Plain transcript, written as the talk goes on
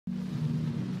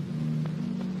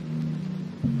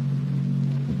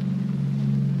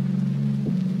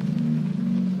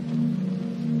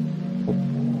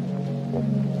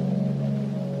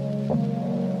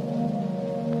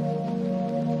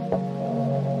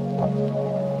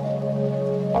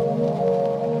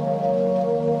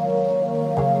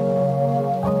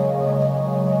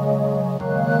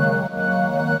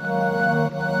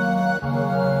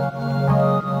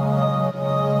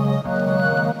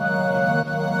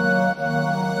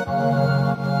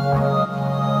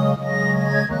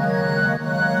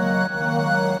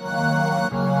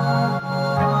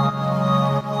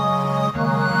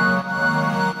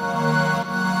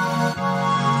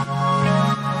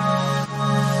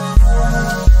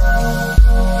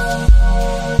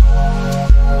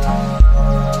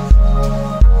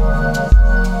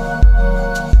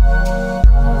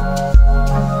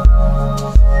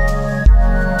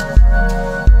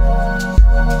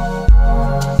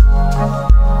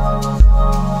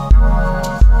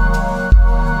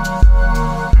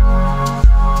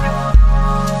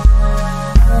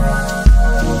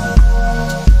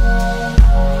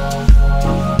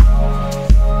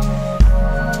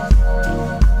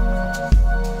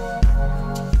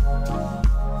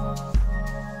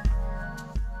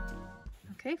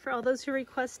Okay, for all those who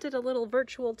requested a little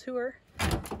virtual tour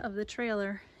of the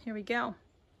trailer, here we go.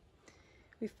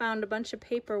 We found a bunch of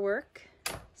paperwork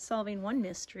solving one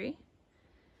mystery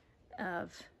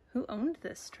of who owned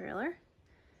this trailer.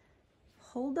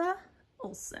 Hulda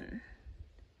Olson.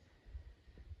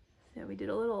 So we did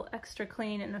a little extra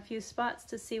clean in a few spots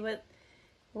to see what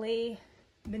lay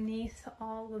beneath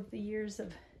all of the years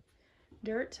of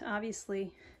dirt.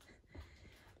 Obviously,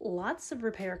 lots of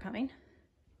repair coming.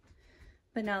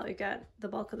 But now that we got the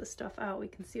bulk of the stuff out, we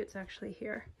can see what's actually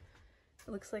here.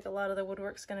 It looks like a lot of the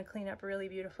woodwork's gonna clean up really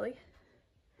beautifully.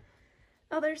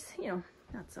 Others, you know,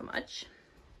 not so much.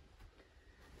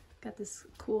 Got this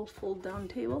cool fold down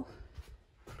table.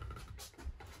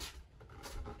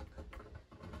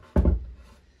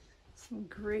 Some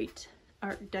great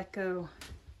Art Deco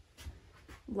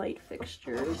light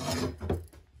fixtures.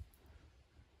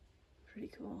 Pretty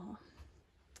cool, huh?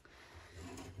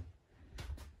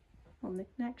 Little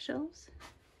knick-knack shelves.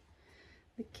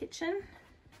 The kitchen.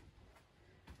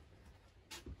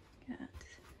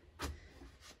 Got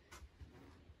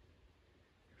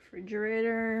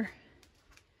refrigerator.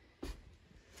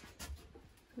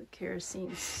 The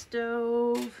kerosene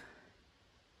stove.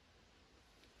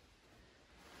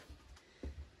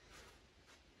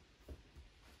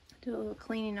 Do a little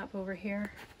cleaning up over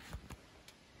here.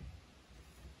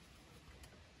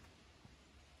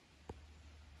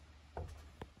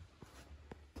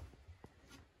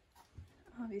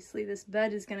 Obviously this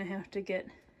bed is going to have to get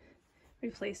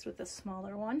replaced with a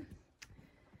smaller one.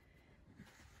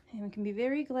 And we can be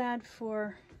very glad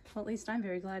for, well, at least I'm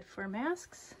very glad for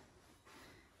masks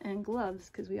and gloves,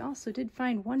 because we also did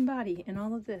find one body in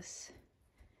all of this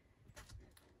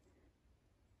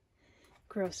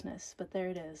grossness, but there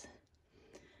it is.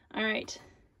 All right,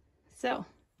 so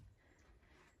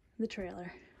the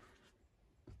trailer.